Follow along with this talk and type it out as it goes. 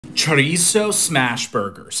Chorizo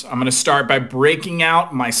Smashburgers. I'm gonna start by breaking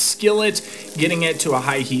out my skillet, getting it to a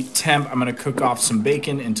high heat temp. I'm gonna cook off some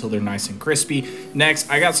bacon until they're nice and crispy. Next,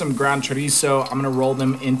 I got some ground chorizo. I'm gonna roll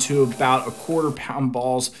them into about a quarter-pound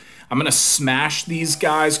balls. I'm gonna smash these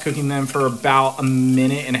guys, cooking them for about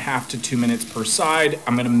 1.5 to 2 minutes per side.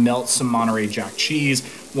 I'm gonna melt some Monterey Jack cheese.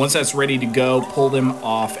 Once that's ready to go, pull them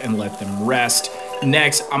off and let them rest.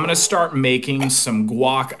 Next, I'm gonna start making some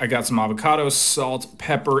guac. I got some avocado, salt,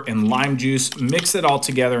 pepper, and lime juice. Mix it all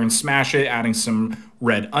together and smash it, adding some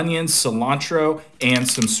red onions, cilantro, and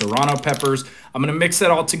some serrano peppers. I'm gonna mix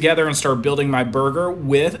that all together and start building my burger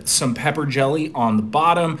with some pepper jelly on the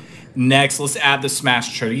bottom. Next, let's add the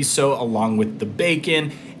smashed chorizo along with the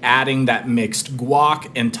bacon, adding that mixed guac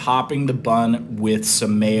and topping the bun with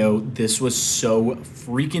some mayo. This was so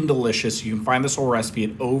freaking delicious. You can find this whole recipe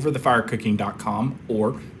at overthefirecooking.com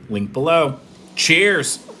or link below.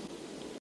 Cheers!